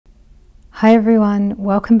Hi everyone,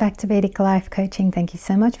 welcome back to Vedic Life Coaching. Thank you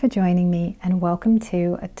so much for joining me and welcome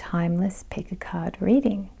to a timeless pick a card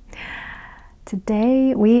reading.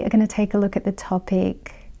 Today we are going to take a look at the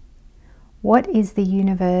topic, what is the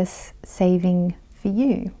universe saving for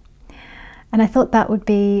you? And I thought that would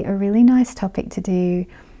be a really nice topic to do.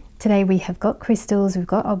 Today we have got crystals, we've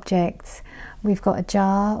got objects, we've got a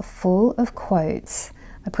jar full of quotes.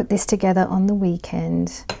 I put this together on the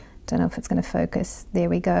weekend. Don't know if it's going to focus. There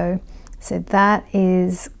we go. So that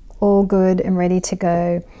is all good and ready to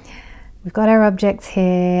go. We've got our objects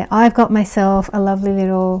here. I've got myself a lovely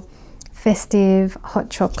little festive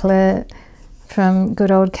hot chocolate from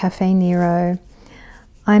good old Cafe Nero.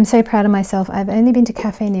 I'm so proud of myself. I've only been to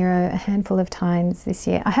Cafe Nero a handful of times this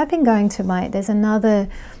year. I have been going to there's another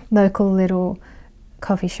local little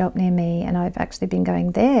coffee shop near me, and I've actually been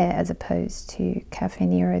going there as opposed to Cafe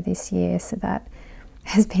Nero this year. So that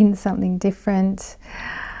has been something different.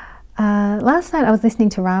 Last night I was listening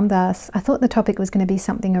to Ram Dass. I thought the topic was going to be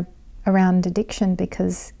something around addiction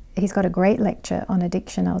because he's got a great lecture on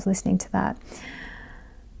addiction. I was listening to that.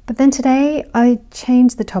 But then today I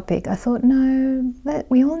changed the topic. I thought, no,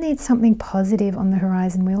 we all need something positive on the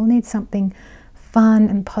horizon. We all need something fun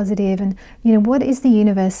and positive. And, you know, what is the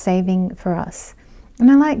universe saving for us? And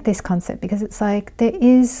I like this concept because it's like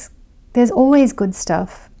there's always good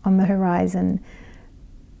stuff on the horizon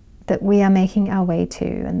that we are making our way to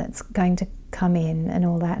and that's going to come in and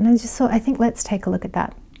all that. And I just thought, I think let's take a look at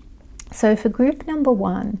that. So for group number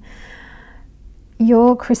one,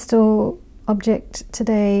 your crystal object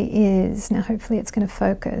today is, now hopefully it's going to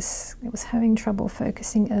focus. It was having trouble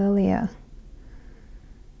focusing earlier.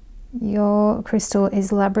 Your crystal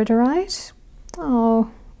is labradorite. Oh,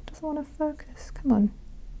 doesn't want to focus. Come on.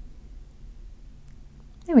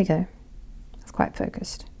 There we go. It's quite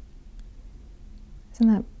focused.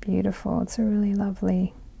 Isn't that beautiful? It's a really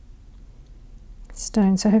lovely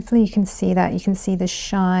stone. So hopefully you can see that. You can see the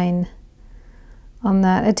shine on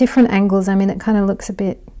that at different angles. I mean, it kind of looks a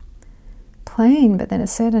bit plain, but then at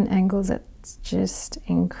certain angles it's just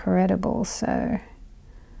incredible. So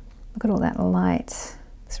look at all that light.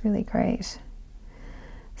 It's really great.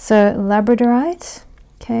 So labradorite,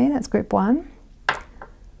 okay, that's group one.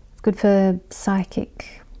 It's good for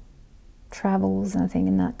psychic travels, I think,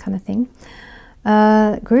 and that kind of thing.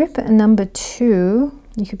 Group number two,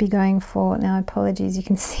 you could be going for, now apologies, you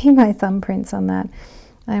can see my thumbprints on that.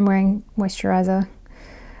 I'm wearing moisturizer.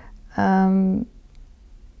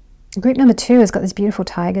 Group number two has got this beautiful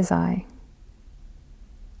tiger's eye.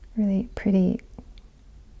 Really pretty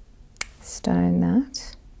stone,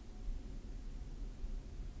 that.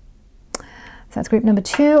 So that's group number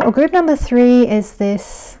two. Or group number three is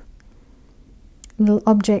this little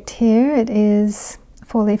object here. It is a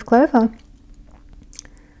four-leaf clover.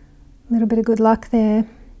 A little bit of good luck there.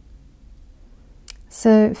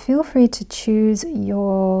 So feel free to choose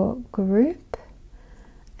your group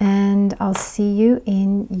and I'll see you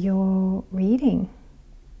in your reading.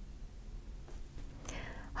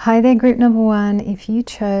 Hi there, group number one. If you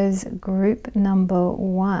chose group number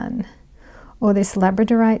one or this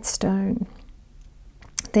labradorite stone,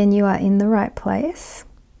 then you are in the right place.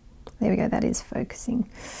 There we go, that is focusing.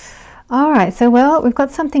 All right, so well, we've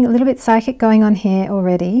got something a little bit psychic going on here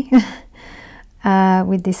already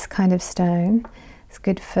with this kind of stone. It's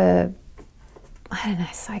good for, I don't know,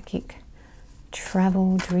 psychic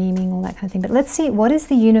travel, dreaming, all that kind of thing. But let's see, what is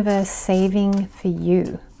the universe saving for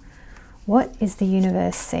you? What is the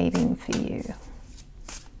universe saving for you?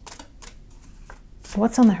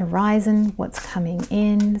 What's on the horizon? What's coming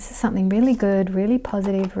in? This is something really good, really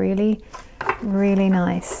positive, really, really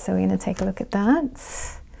nice. So we're going to take a look at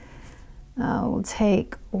that. We'll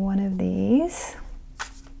take one of these.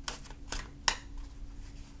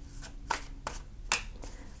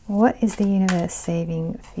 What is the universe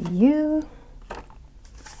saving for you?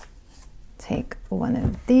 Take one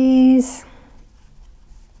of these.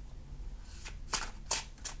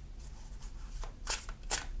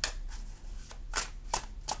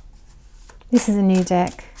 This is a new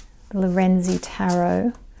deck, the Lorenzi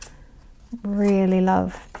Tarot. Really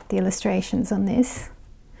love the illustrations on this.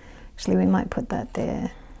 Actually, we might put that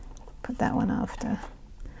there, put that one after.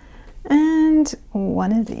 And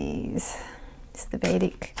one of these. It's the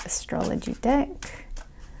Vedic astrology deck.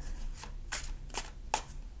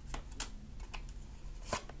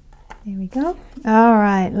 There we go. All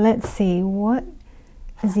right, let's see. What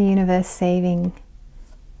is the universe saving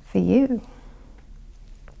for you?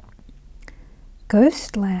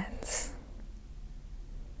 Ghostlands.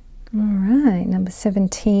 All right, number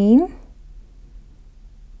 17.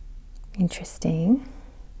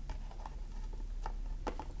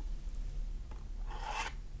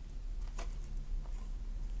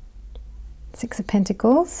 Six of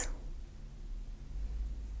Pentacles.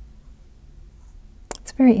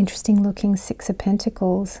 It's a very interesting looking Six of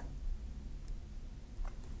Pentacles.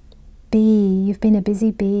 Bee, you've been a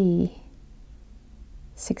busy bee.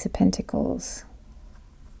 Six of Pentacles.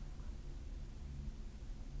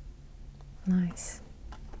 Nice.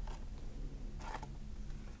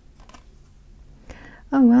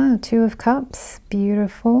 Oh wow, Two of Cups,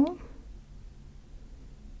 beautiful.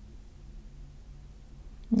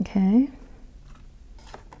 Okay.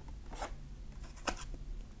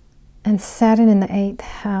 And Saturn in the 8th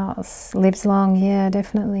house, lives long, yeah,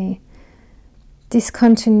 definitely.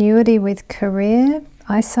 Discontinuity with career,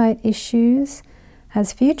 eyesight issues,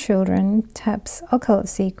 has few children, taps occult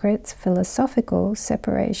secrets, philosophical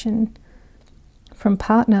separation from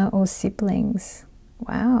partner or siblings.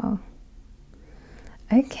 Wow.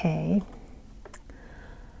 Okay.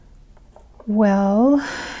 Well,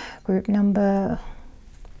 group number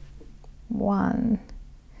 1.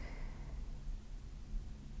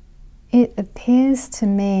 It appears to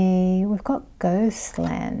me we've got ghost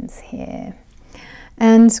lands here.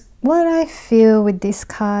 And what I feel with this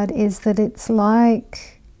card is that it's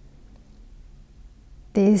like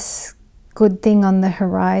this good thing on the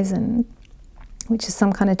horizon, which is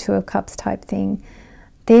some kind of Two of Cups type thing.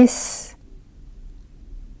 This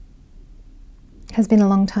has been a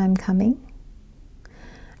long time coming.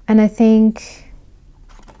 And I think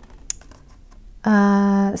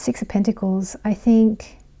Six of Pentacles, I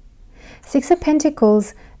think Six of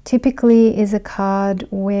Pentacles typically is a card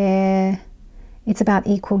where it's about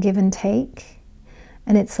equal give and take.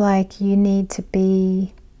 And it's like you need to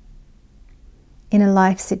be in a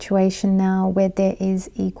life situation now where there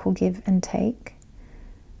is equal give and take.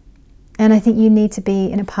 And I think you need to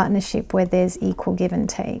be in a partnership where there's equal give and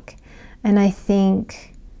take. And I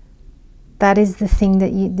think that is the thing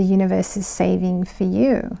that the universe is saving for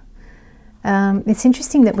you. It's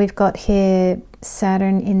interesting that we've got here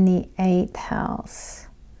Saturn in the 8th house.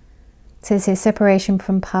 It says here separation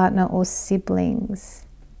from partner or siblings.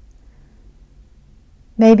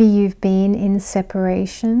 Maybe you've been in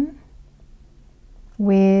separation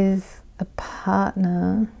with a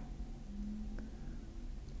partner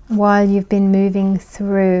while you've been moving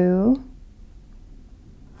through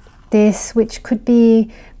this, which could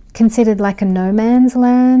be considered like a no man's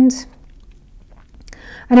land.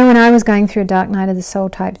 I know when I was going through a dark night of the soul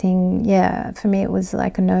type thing, yeah, for me it was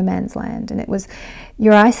like a no man's land, and it was,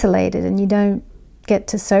 you're isolated and you don't get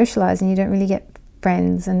to socialize and you don't really get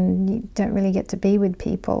friends and you don't really get to be with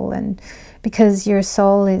people, and because your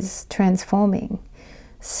soul is transforming.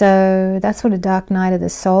 So that's what a dark night of the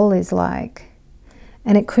soul is like.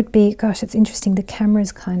 And it could be, gosh, it's interesting, the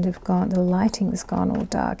camera's kind of gone, the lighting's gone all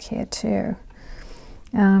dark here too.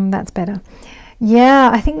 That's better. Yeah,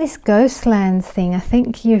 I think this Ghostlands thing, I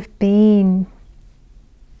think you've been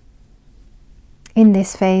in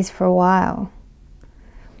this phase for a while.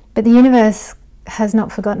 But the universe has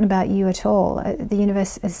not forgotten about you at all. The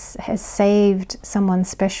universe has saved someone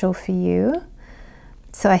special for you.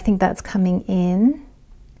 So I think that's coming in.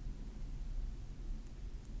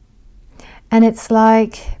 And it's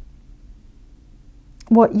like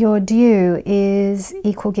what you're due is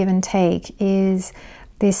equal give and take, is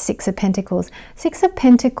this Six of Pentacles. Six of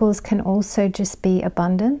Pentacles can also just be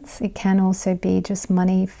abundance. It can also be just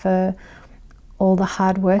money for all the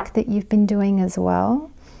hard work that you've been doing as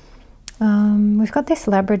well. We've got this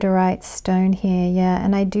labradorite stone here, yeah,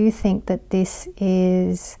 and I do think that this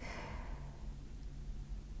is,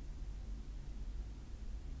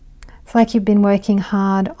 it's like you've been working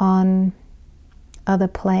hard on other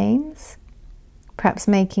planes, perhaps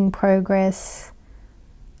making progress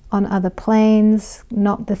on other planes,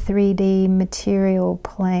 not the 3D material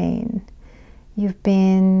plane. You've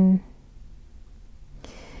been,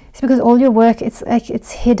 it's because all your work, it's like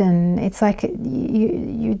it's hidden. It's like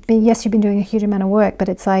you've been, yes, you've been doing a huge amount of work, but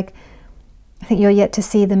it's like, I think you're yet to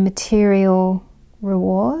see the material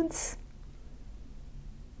rewards.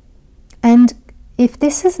 And if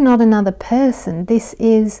this is not another person, this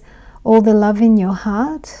is all the love in your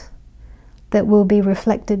heart that will be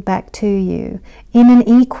reflected back to you in an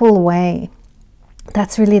equal way.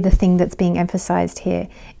 That's really the thing that's being emphasized here.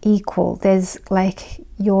 Equal. There's like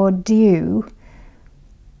your due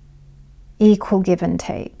equal give and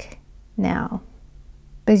take now,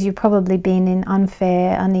 because you've probably been in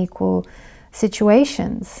unfair, unequal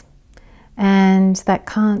situations, and that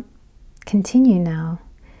can't continue now.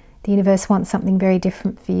 The universe wants something very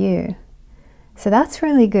different for you. So that's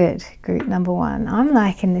really good, group number 1. I'm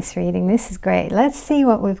liking this reading. This is great. Let's see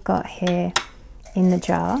what we've got here in the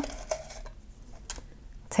jar.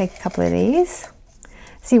 Take a couple of these.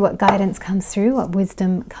 see what guidance comes through, what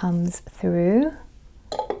wisdom comes through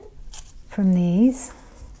from these.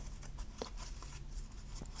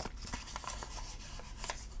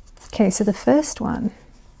 Okay, so the first one.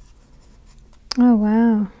 Oh,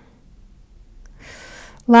 wow.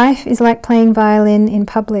 Life is like playing violin in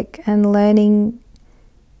public and learning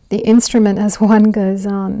the instrument as one goes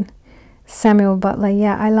on. Samuel Butler.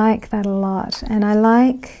 Yeah, I like that a lot. And I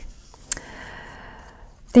like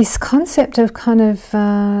this concept of kind of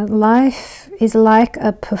life is like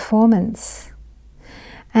a performance.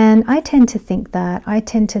 And I tend to think that. I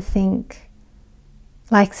tend to think,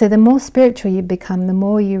 like, so the more spiritual you become, the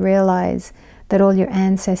more you realize that all your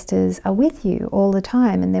ancestors are with you all the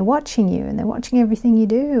time, and they're watching you, and they're watching everything you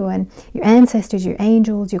do, and your ancestors, your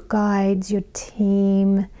angels, your guides, your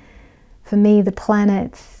team. For me, the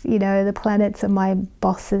planets, you know, the planets are my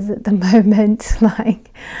bosses at the moment.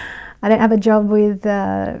 Like, I don't have a job with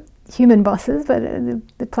human bosses, but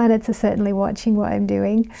the planets are certainly watching what I'm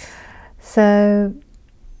doing. So,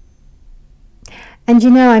 and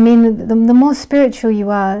you know, I mean, the more spiritual you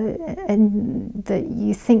are and that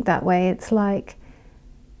you think that way, it's like,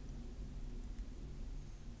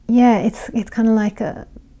 yeah, it's kind of like a,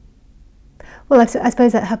 well, I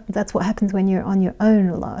suppose that's what happens when you're on your own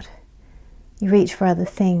a lot. You reach for other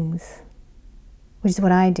things, which is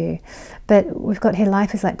what I do. But we've got here,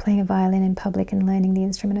 life is like playing a violin in public and learning the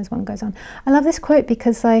instrument as one goes on. I love this quote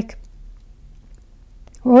because, like,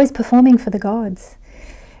 we're always performing for the gods,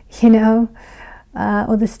 you know,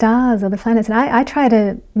 or the stars or the planets. And I try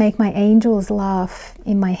to make my angels laugh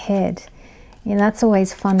in my head. You know, that's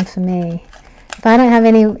always fun for me. If I don't have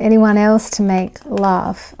anyone else to make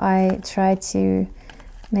laugh, I try to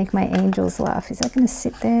make my angels laugh. Is that going to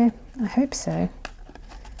sit there? I hope so.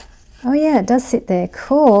 Oh yeah, it does sit there.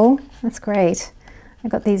 Cool. That's great. I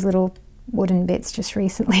got these little wooden bits just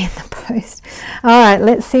recently in the post. All right,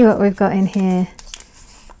 let's see what we've got in here.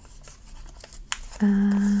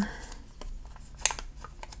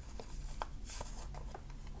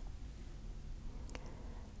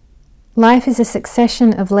 Life is a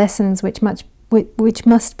succession of lessons which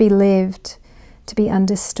must be lived to be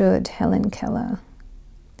understood. Helen Keller.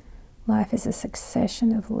 Life is a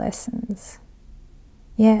succession of lessons.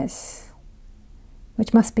 Yes,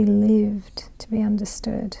 which must be lived to be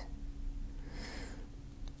understood.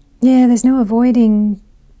 Yeah, there's no avoiding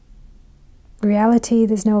reality.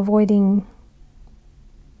 There's no avoiding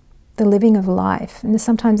the living of life. And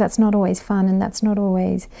sometimes that's not always fun, and that's not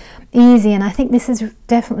always easy. And I think this is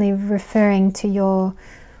definitely referring to your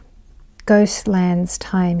Ghostlands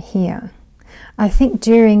time here. I think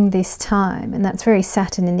during this time, and that's very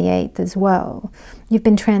Saturn in the 8th as well, you've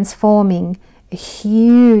been transforming a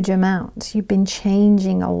huge amount. You've been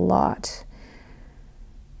changing a lot.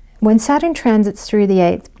 When Saturn transits through the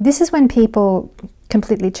 8th, this is when people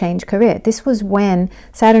completely change career. This was when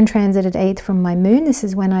Saturn transited 8th from my moon. This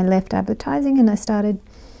is when I left advertising and I started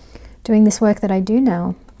doing this work that I do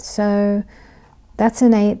now. So that's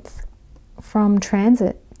an 8th from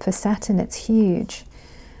transit for Saturn. It's huge.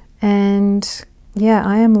 And yeah,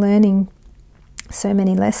 I am learning so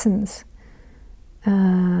many lessons.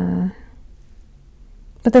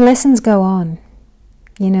 But the lessons go on,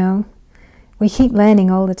 you know. We keep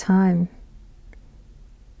learning all the time.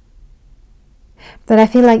 But I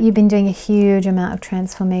feel like you've been doing a huge amount of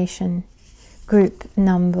transformation. Group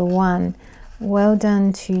number 1. Well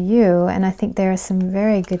done to you. And I think there are some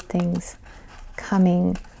very good things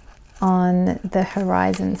coming on the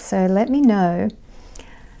horizon. So let me know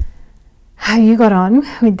how you got on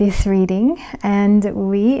with this reading. And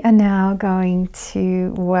we are now going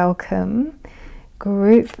to welcome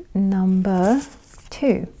group number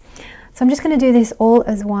 2. So I'm just going to do this all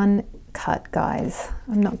as one cut, guys.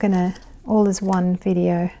 I'm not going to all as one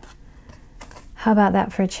video. How about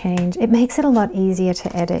that for a change? It makes it a lot easier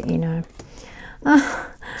to edit, you know.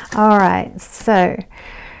 All right, so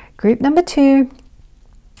group number 2.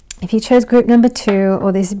 If you chose group number 2,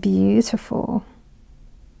 or this beautiful,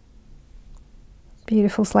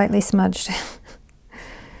 slightly smudged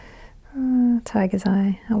tiger's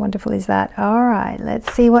eye, how wonderful is that? All right,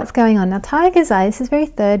 let's see what's going on. Now, tiger's eye, this is very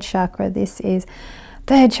 3rd chakra. This is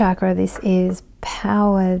 3rd chakra. This is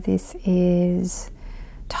power. This is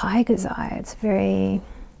tiger's eye. It's a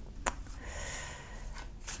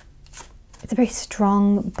very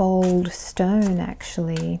strong, bold stone,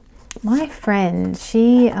 actually. My friend,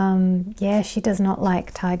 she does not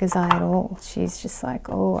like tiger's eye at all. She's just like,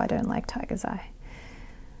 oh, I don't like tiger's eye.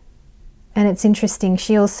 And it's interesting,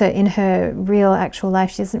 she also, in her real actual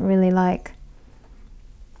life, she doesn't really like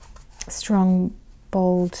strong,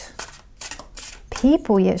 bold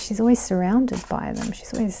people, yet she's always surrounded by them.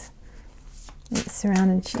 She's always It's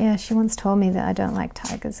surrounded. Yeah, she once told me that I don't like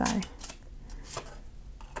tiger's eye.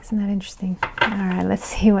 Isn't that interesting? All right, let's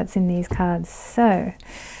see what's in these cards. So,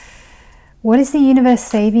 what is the universe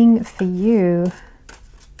saving for you?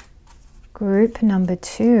 Group number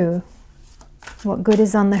 2. What good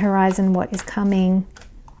is on the horizon? What is coming?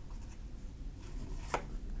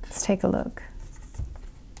 Let's take a look.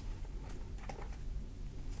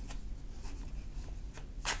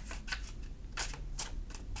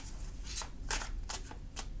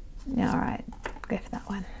 All right, go for that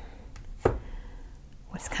one.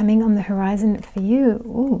 What's coming on the horizon for you?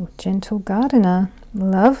 Ooh, gentle gardener.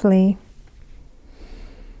 Lovely.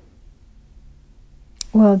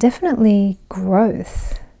 Well, definitely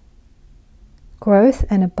growth. Growth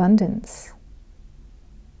and abundance.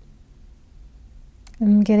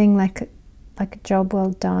 I'm getting like a job well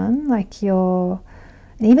done, like you're,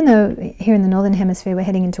 and even though here in the Northern Hemisphere we're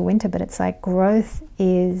heading into winter, but it's like growth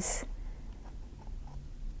is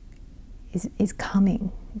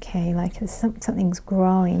coming, okay? Like something's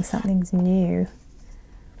growing, something's new.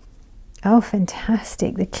 Oh,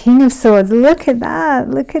 fantastic. The King of Swords. Look at that.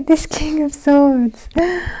 Look at this King of Swords.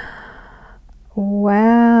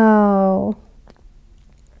 Wow.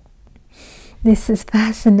 This is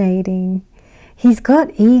fascinating. He's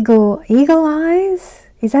got eagle eyes.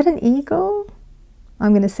 Is that an eagle?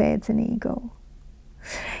 I'm going to say it's an eagle.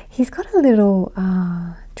 He's got a little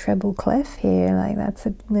treble clef here. Like that's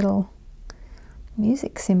a little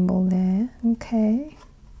music symbol there. Okay.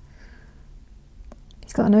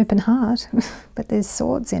 He's got an open heart, but there's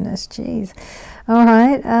swords in it. Jeez. All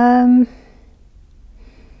right.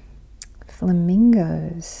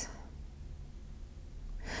 Flamingos.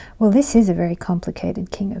 Well, this is a very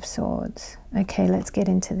complicated King of Swords. Okay, let's get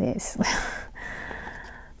into this.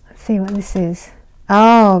 Let's see what this is.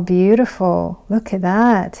 Oh, beautiful. Look at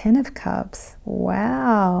that. 10 of Cups.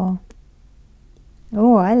 Wow.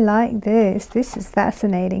 Oh, I like this. This is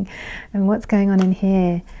fascinating. And what's going on in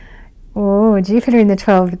here? Oh, Jupiter in the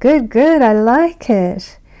 12th. Good, good. I like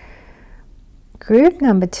it. Group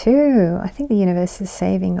number 2. I think the universe is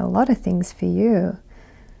saving a lot of things for you.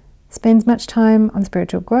 Spends much time on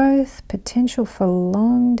spiritual growth, potential for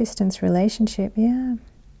long-distance relationship. Yeah.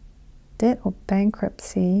 Debt or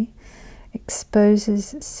bankruptcy.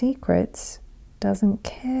 Exposes secrets. Doesn't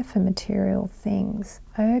care for material things.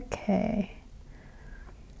 Okay.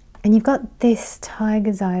 And you've got this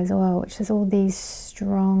tiger's eye as well, which is all these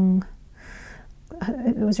strong,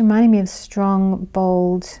 it was reminding me of strong,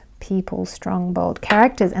 bold people, strong, bold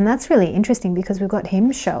characters. And that's really interesting because we've got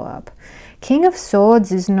him show up. King of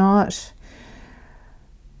Swords is not,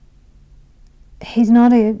 he's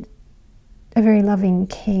not a very loving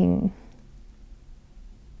king.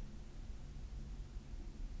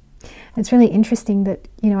 It's really interesting that,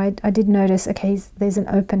 you know, I did notice, okay, there's an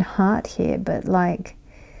open heart here, but like,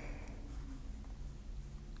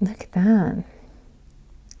 look at that.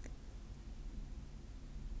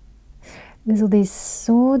 There's all these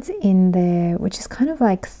swords in there, which is kind of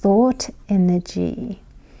like thought energy.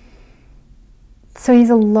 So he's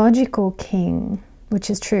a logical king, which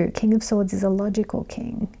is true. King of Swords is a logical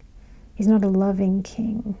king. He's not a loving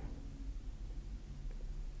king.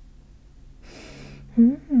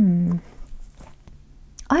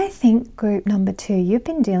 I think group number 2, you've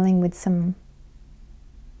been dealing with some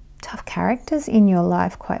tough characters in your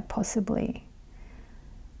life, quite possibly.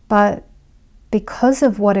 But because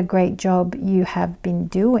of what a great job you have been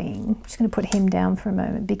doing, I'm just going to put him down for a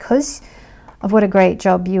moment. Because of what a great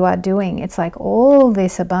job you are doing, it's like all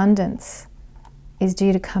this abundance is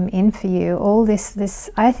due to come in for you. All this,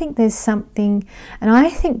 I think there's something, and I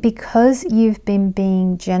think because you've been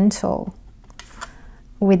being gentle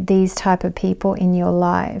with these type of people in your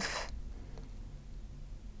life,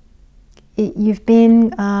 you've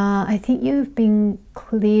been, I think you've been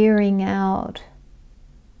clearing out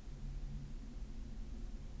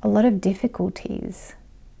a lot of difficulties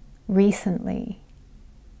recently.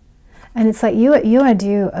 And it's like you are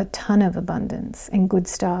due a ton of abundance and good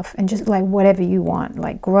stuff and just like whatever you want,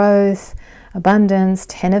 like growth, abundance,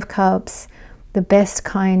 10 of Cups, the best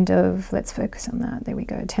kind of, let's focus on that. There we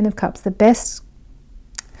go. 10 of Cups, the best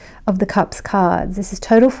of the Cups cards. This is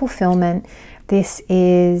total fulfillment. This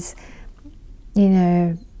is, you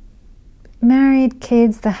know, married,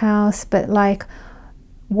 kids, the house, but like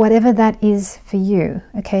whatever that is for you,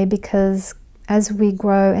 okay? Because as we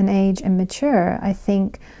grow and age and mature, I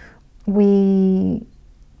think we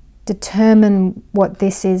determine what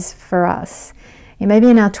this is for us. And maybe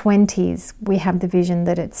in our 20s, we have the vision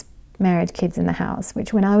that it's married, kids in the house,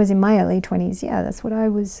 which when I was in my early 20s, yeah, that's what I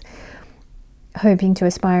was hoping to,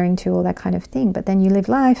 aspiring to, all that kind of thing. But then you live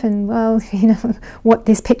life and, well, you know, what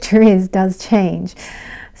this picture is does change.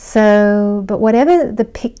 So, but whatever the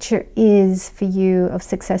picture is for you of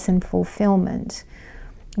success and fulfillment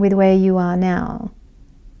with where you are now,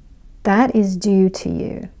 that is due to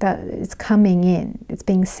you. That is coming in. It's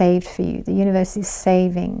being saved for you. The universe is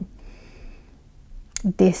saving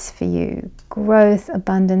this for you. Growth,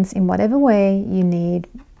 abundance in whatever way you need,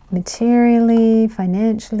 materially,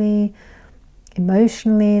 financially,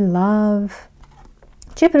 emotionally, love.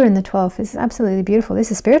 Jupiter in the 12th is absolutely beautiful. This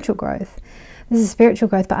is spiritual growth. This is spiritual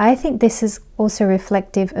growth, but I think this is also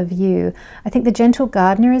reflective of you. I think the gentle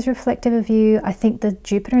gardener is reflective of you. I think the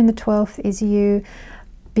Jupiter in the 12th is you,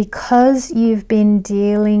 because you've been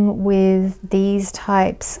dealing with these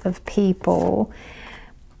types of people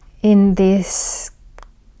in this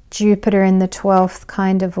Jupiter in the 12th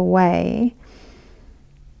kind of a way.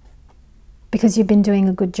 Because you've been doing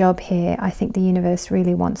a good job here, I think the universe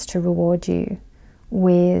really wants to reward you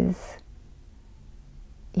with,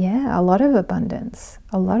 yeah, a lot of abundance,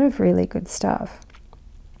 a lot of really good stuff.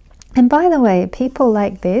 And by the way, people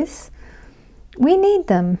like this, we need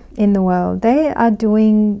them in the world. They are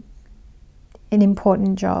doing an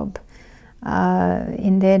important job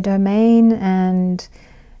in their domain, and,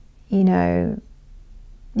 you know,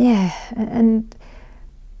 yeah, and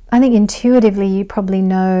I think intuitively you probably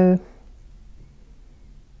know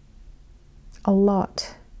a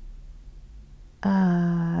lot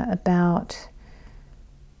about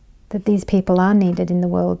that these people are needed in the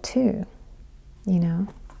world too, you know.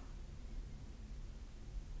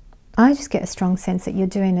 I just get a strong sense that you're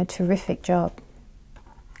doing a terrific job,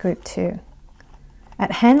 Group 2,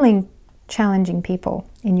 at handling challenging people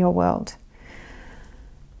in your world.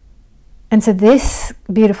 And so this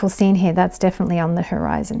beautiful scene here, that's definitely on the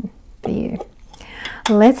horizon for you.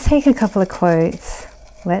 Let's take a couple of quotes.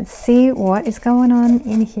 Let's see what is going on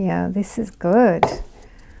in here. This is good.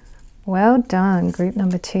 Well done, group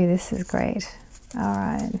number 2. This is great. All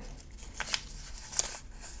right.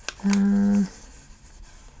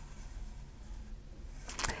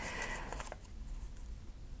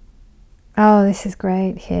 Oh, this is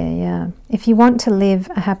great here, yeah. If you want to live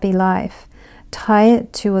a happy life, tie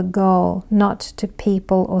it to a goal, not to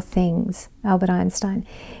people or things. Albert Einstein.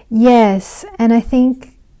 Yes, and I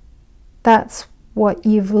think that's what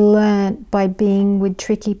you've learned by being with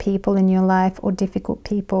tricky people in your life or difficult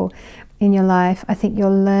people in your life. I think you're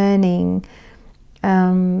learning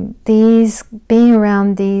being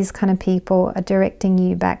around these kind of people are directing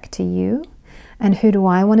you back to you. And who do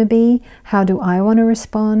I want to be? How do I want to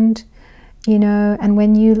respond? You know, and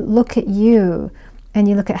when you look at you and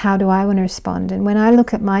you look at how do I want to respond, and when I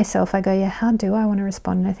look at myself, I go, yeah, how do I want to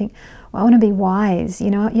respond? And I think, well, I want to be wise, you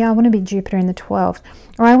know, yeah, I want to be Jupiter in the 12th,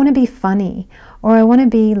 or I want to be funny, or I want to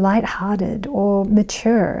be lighthearted or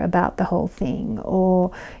mature about the whole thing.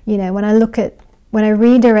 Or, you know, when I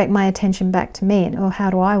redirect my attention back to me and, oh, how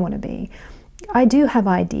do I want to be? I do have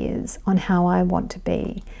ideas on how I want to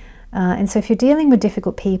be. And so if you're dealing with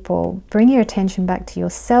difficult people, bring your attention back to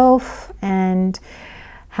yourself and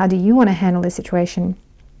how do you want to handle this situation.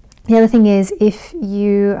 The other thing is, if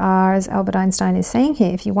you are, as Albert Einstein is saying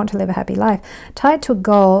here, if you want to live a happy life, tie it to a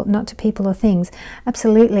goal, not to people or things.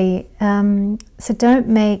 Absolutely. So don't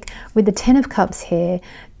make, with the 10 of Cups here,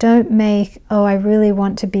 don't make, oh, I really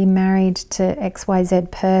want to be married to XYZ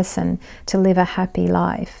person to live a happy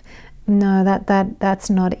life. No, that's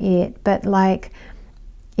not it. But like,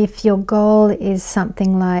 if your goal is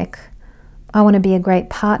something like, I want to be a great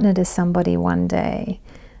partner to somebody one day,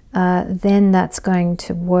 then that's going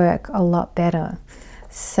to work a lot better.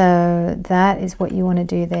 So that is what you want to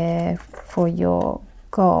do there for your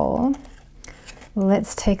goal.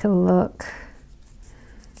 Let's take a look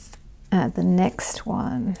at the next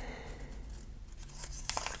one.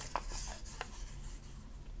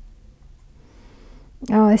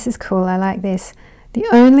 Oh, this is cool. I like this. The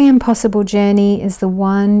only impossible journey is the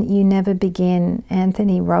one you never begin.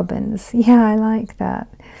 Anthony Robbins. Yeah, I like that.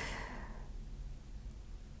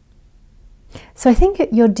 So I think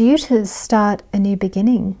you're due to start a new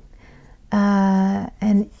beginning.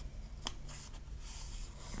 And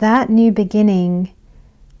that new beginning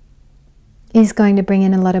is going to bring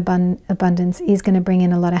in a lot of abundance, is going to bring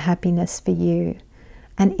in a lot of happiness for you,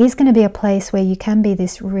 and is going to be a place where you can be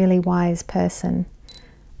this really wise person.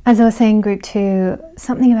 As I was saying, group 2,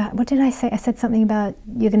 something about, what did I say? I said something about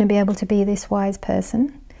you're going to be able to be this wise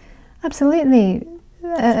person. Absolutely.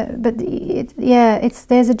 But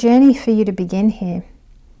there's a journey for you to begin here.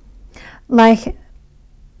 Like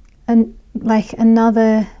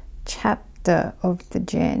another chapter of the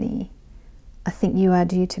journey, I think you are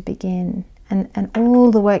due to begin. and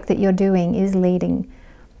all the work that you're doing is leading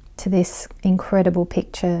to this incredible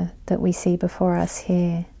picture that we see before us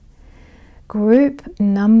here. Group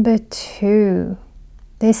number 2.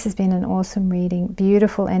 This has been an awesome reading.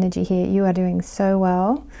 Beautiful energy here. You are doing so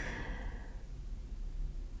well.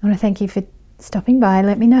 I want to thank you for stopping by.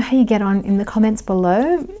 Let me know how you get on in the comments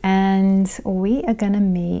below, and we are going to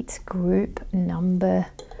meet group number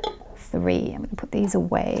 3. I'm going to put these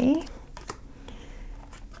away,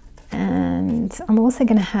 and I'm also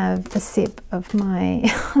going to have a sip of my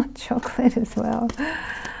hot chocolate as well,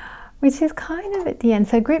 which is kind of at the end.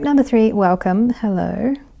 So group number 3, welcome,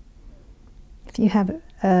 hello. If you have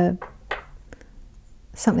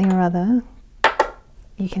something or other,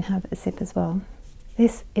 you can have a sip as well.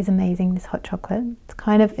 This is amazing, this hot chocolate. It's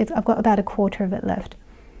kind of, I've got about a quarter of it left.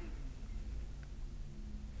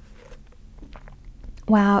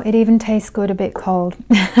 Wow, it even tastes good a bit cold.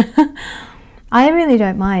 I really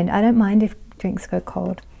don't mind. I don't mind if drinks go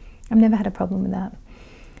cold. I've never had a problem with that.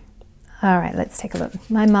 All right, let's take a look.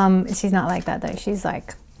 My mum, she's not like that though. She's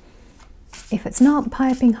like, if it's not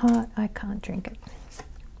piping hot, I can't drink it.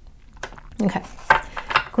 Okay.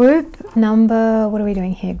 Group number, what are we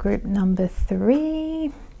doing here? Group number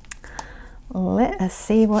 3. Let us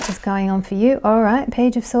see what is going on for you. All right,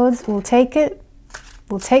 Page of Swords, we'll take it.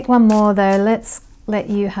 We'll take one more though. Let's let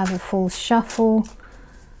you have a full shuffle,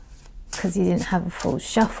 because you didn't have a full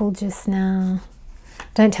shuffle just now.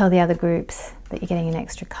 Don't tell the other groups that you're getting an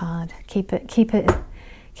extra card. Keep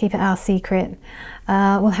it our secret.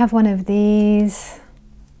 We'll have one of these.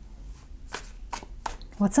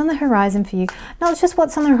 What's on the horizon for you? Not just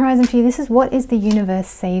what's on the horizon for you, this is what is the universe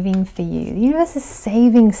saving for you. The universe is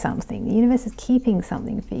saving something. The universe is keeping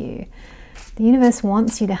something for you. The universe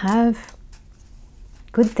wants you to have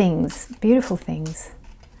good things, beautiful things,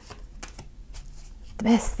 the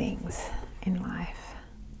best things in life.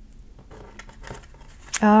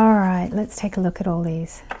 All right, let's take a look at all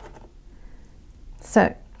these.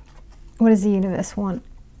 So, what does the universe want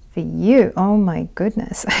for you? Oh my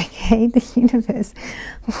goodness. Okay, the universe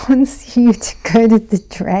wants you to go to the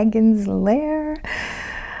dragon's lair.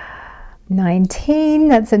 19,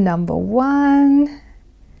 that's a number 1.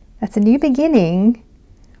 That's a new beginning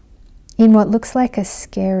in what looks like a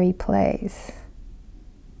scary place.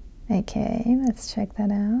 Okay, let's check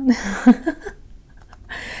that out.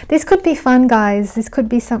 This could be fun, guys. This could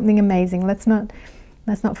be something amazing. Let's not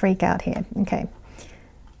freak out here. Okay.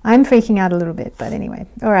 I'm freaking out a little bit, but anyway.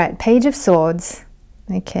 All right, Page of Swords.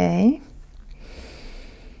 Okay.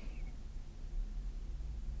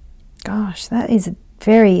 Gosh, that is a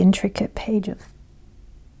very intricate Page of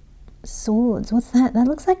Swords. What's that? That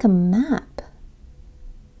looks like a map.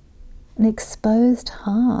 An exposed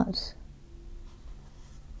heart.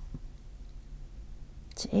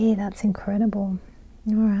 Gee, that's incredible.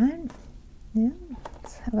 All right. Yeah,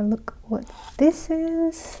 let's have a look what this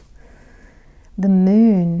is. The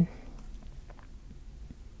moon.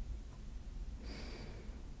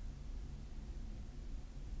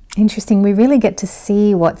 Interesting, we really get to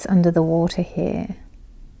see what's under the water here.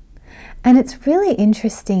 And it's really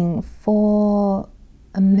interesting for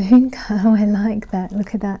a moon card. Oh, I like that.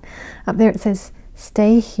 Look at that. Up there it says,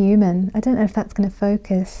 stay human. I don't know if that's going to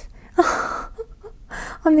focus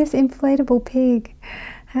on this inflatable pig.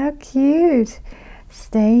 How cute.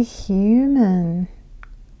 Stay human.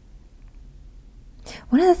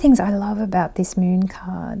 One of the things I love about this moon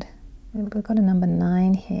card, we've got a number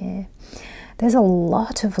 9 here. There's a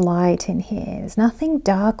lot of light in here. There's nothing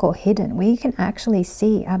dark or hidden. We can actually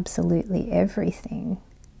see absolutely everything.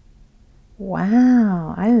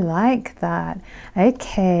 Wow, I like that.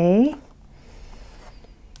 Okay.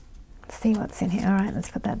 Let's see what's in here. All right,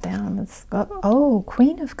 let's put that down. Let's go. Oh,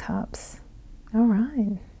 Queen of Cups. All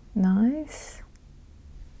right, nice.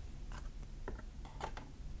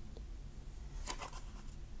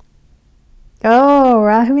 Oh,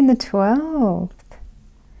 Rahu in the 12th.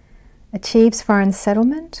 Achieves foreign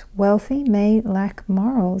settlement, wealthy, may lack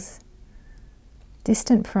morals.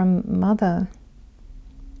 Distant from mother.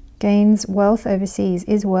 Gains wealth overseas,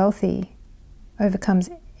 is wealthy.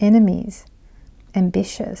 Overcomes enemies.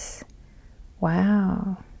 Ambitious.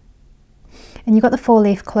 Wow. And you've got the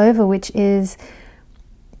 4-leaf clover, which is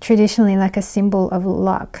traditionally like a symbol of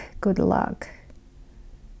luck, good luck.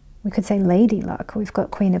 We could say lady luck. We've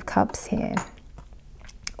got Queen of Cups here.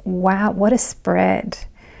 Wow, what a spread.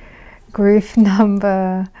 Group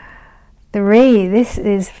number 3. This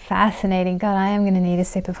is fascinating. God, I am going to need a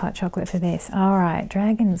sip of hot chocolate for this. All right,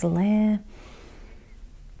 Dragon's Lair.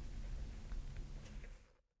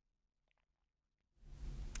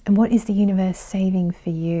 And what is the universe saving for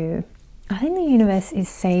you? I think the universe is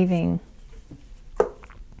saving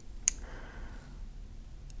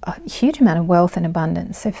a huge amount of wealth and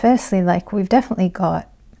abundance. So firstly, like, we've definitely got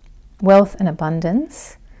wealth and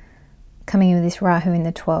abundance coming in with this Rahu in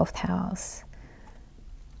the 12th house.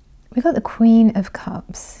 We've got the Queen of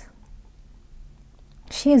Cups.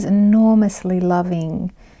 She is enormously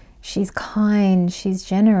loving. She's kind. She's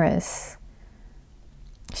generous.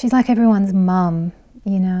 She's like everyone's mum,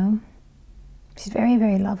 you know. She's very,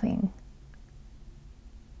 very loving.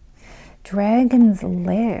 Dragon's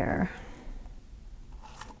Lair.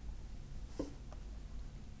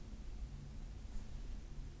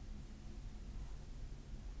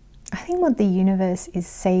 I think what the universe is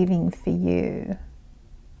saving for you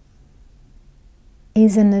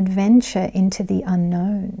is an adventure into the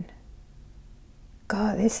unknown.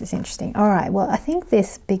 God, this is interesting. All right, well, I think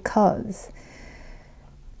this because...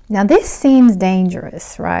 Now, this seems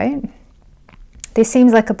dangerous, right? This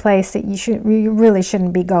seems like a place that you really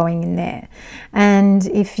shouldn't be going in there. And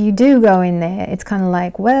if you do go in there, it's kind of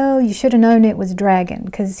like, well, you should have known it was a dragon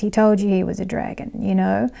because he told you he was a dragon, you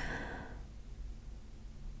know?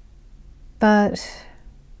 But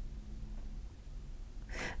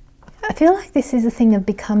I feel like this is a thing of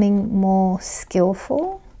becoming more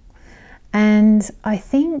skillful. And I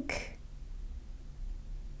think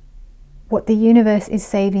what the universe is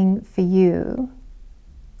saving for you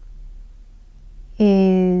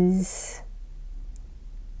is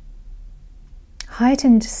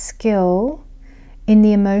heightened skill in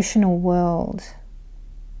the emotional world.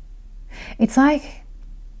 It's like,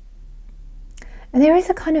 and there is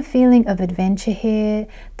a kind of feeling of adventure here.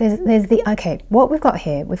 There's the, okay, what we've got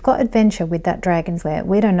here, we've got adventure with that dragon's lair.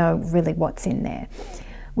 We don't know really what's in there.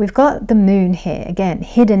 We've got the moon here, again,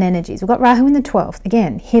 hidden energies. We've got Rahu in the 12th,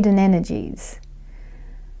 again, hidden energies.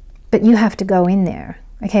 But you have to go in there.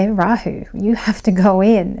 Okay, Rahu, you have to go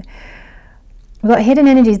in. We've got hidden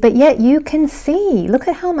energies, but yet you can see. Look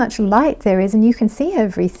at how much light there is and you can see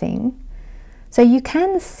everything. So you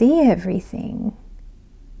can see everything.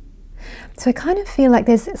 So I kind of feel like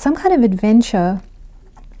there's some kind of adventure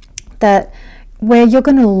where you're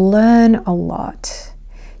going to learn a lot.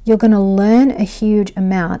 You're going to learn a huge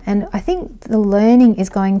amount. And I think the learning is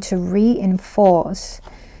going to reinforce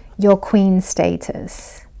your queen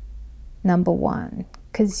status, number one.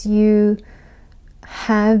 Because you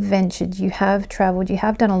have ventured, you have traveled, you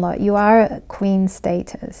have done a lot. You are a queen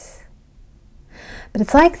status. But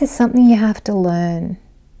it's like there's something you have to learn.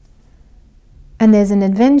 And there's an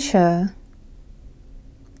adventure.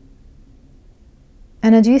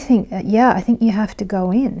 And I do think, yeah, I think you have to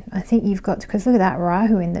go in. I think you've got to, because look at that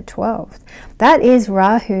Rahu in the 12th. That is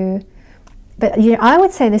Rahu. But you know, I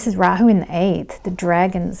would say this is Rahu in the 8th, the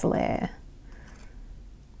dragon's lair.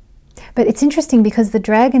 But it's interesting because the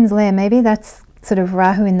dragon's lair, maybe that's sort of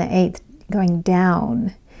Rahu in the 8th going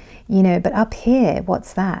down, you know, but up here,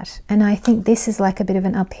 what's that? And I think this is like a bit of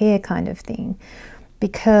an up here kind of thing.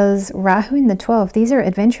 Because Rahu in the 12th, these are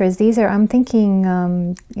adventurers. These are, I'm thinking,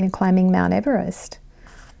 you know, climbing Mount Everest.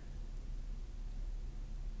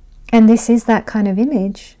 And this is that kind of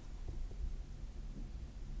image.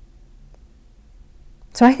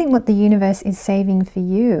 So I think what the universe is saving for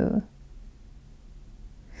you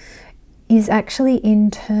is actually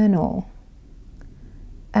internal.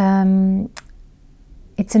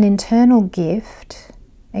 It's an internal gift,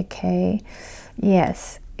 okay?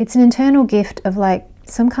 Yes, it's an internal gift of like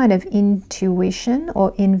some kind of intuition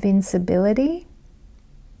or invincibility.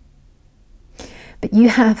 But you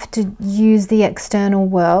have to use the external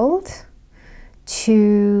world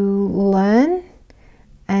to learn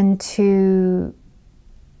and to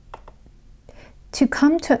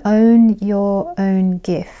come to own your own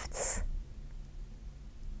gifts.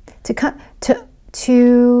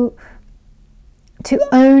 To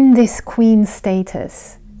own this queen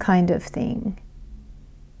status kind of thing.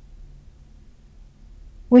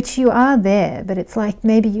 Which you are there, but it's like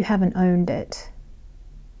maybe you haven't owned it.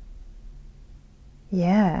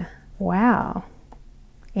 Yeah, wow.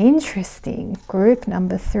 Interesting. Group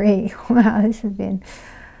number 3. Wow, this has been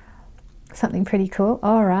something pretty cool.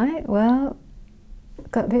 All right, well,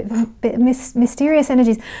 got a bit mysterious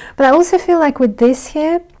energies. But I also feel like with this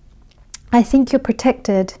here, I think you're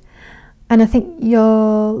protected and I think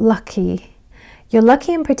you're lucky. You're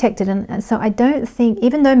lucky and protected, and so I don't think,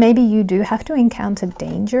 even though maybe you do have to encounter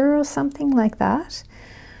danger or something like that,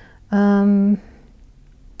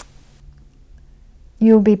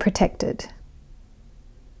 you'll be protected.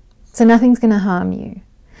 So nothing's going to harm you.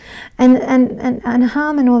 And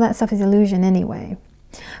harm and all that stuff is illusion anyway.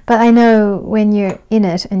 But I know when you're in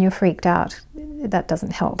it and you're freaked out, that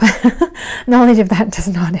doesn't help. Knowledge of that does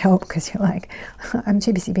not help, because you're like, I'm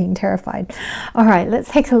too busy being terrified. All right, let's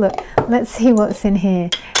take a look. Let's see what's in here.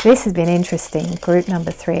 This has been interesting, group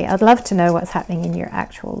number 3. I'd love to know what's happening in your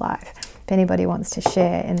actual life. If anybody wants to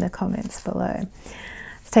share in the comments below.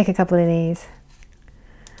 Let's take a couple of these.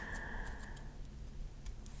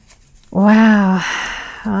 Wow.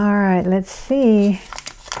 All right, let's see.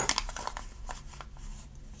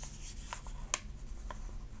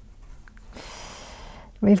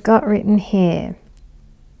 We've got written here.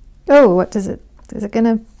 Oh, what does it, is it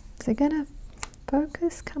gonna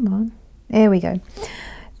focus? Come on. There we go.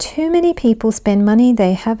 Too many people spend money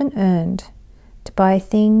they haven't earned to buy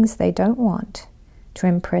things they don't want, to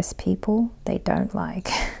impress people they don't like.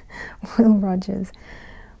 Will Rogers.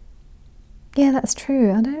 Yeah, that's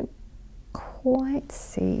true. I don't quite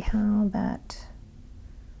see how that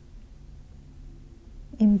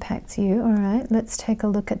impacts you. All right, let's take a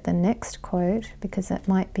look at the next quote, because that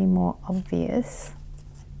might be more obvious.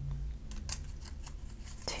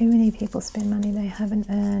 Too many people spend money they haven't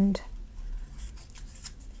earned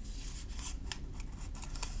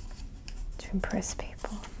to impress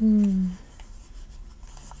people.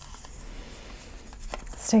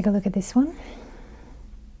 Let's take a look at this one.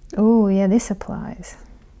 Oh yeah, this applies.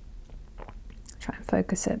 Try and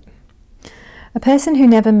focus it. A person who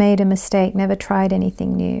never made a mistake, never tried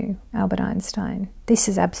anything new. Albert Einstein. This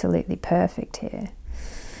is absolutely perfect here.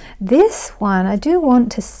 This one, I do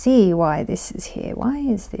want to see why this is here. Why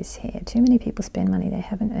is this here? Too many people spend money they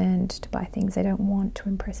haven't earned to buy things they don't want, to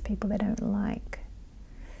impress people they don't like.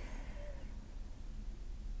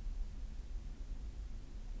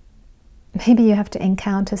 Maybe you have to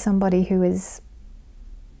encounter somebody who is...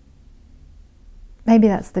 Maybe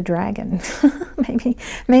that's the dragon.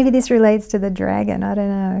 maybe this relates to the dragon. I don't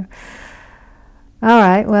know. All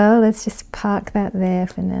right, well, let's just park that there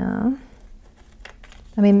for now.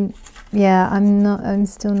 I mean, yeah, I'm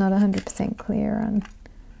still not 100% clear on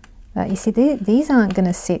that. You see, these aren't going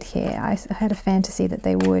to sit here. I had a fantasy that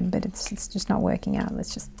they would, but it's just not working out.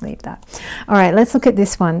 Let's just leave that. All right, let's look at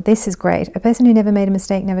this one. This is great. A person who never made a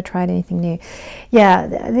mistake, never tried anything new. Yeah,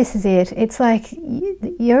 this is it. It's like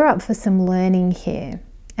you're up for some learning here,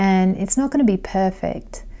 and it's not going to be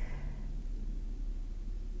perfect,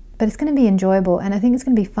 but it's going to be enjoyable, and I think it's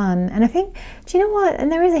going to be fun. And I think, do you know what? And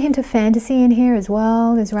there is a hint of fantasy in here as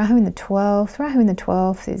well. There's Rahu in the 12th. Rahu in the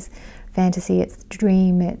 12th is fantasy, it's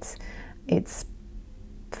dream, it's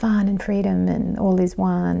fun and freedom, and all is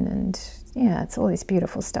one, and yeah, it's all this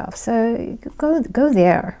beautiful stuff. So go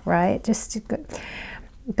there, right? Just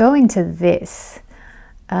go into this.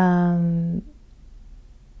 And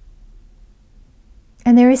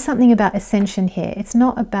there is something about ascension here. It's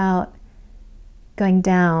not about going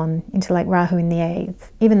down into like Rahu in the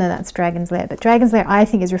 8th, even though that's Dragon's Lair. But Dragon's Lair, I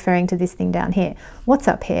think, is referring to this thing down here. What's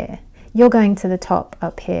up here? You're going to the top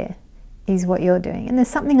up here, is what you're doing. And there's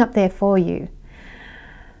something up there for you.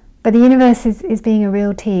 But the universe is being a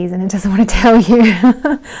real tease, and it doesn't want to tell you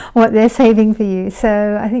what they're saving for you.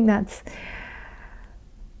 So I think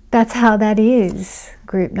that's how that is,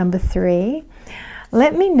 group number 3.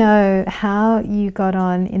 Let me know how you got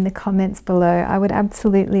on in the comments below. I would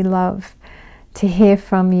absolutely love to hear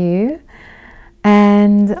from you.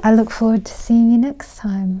 And I look forward to seeing you next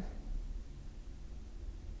time.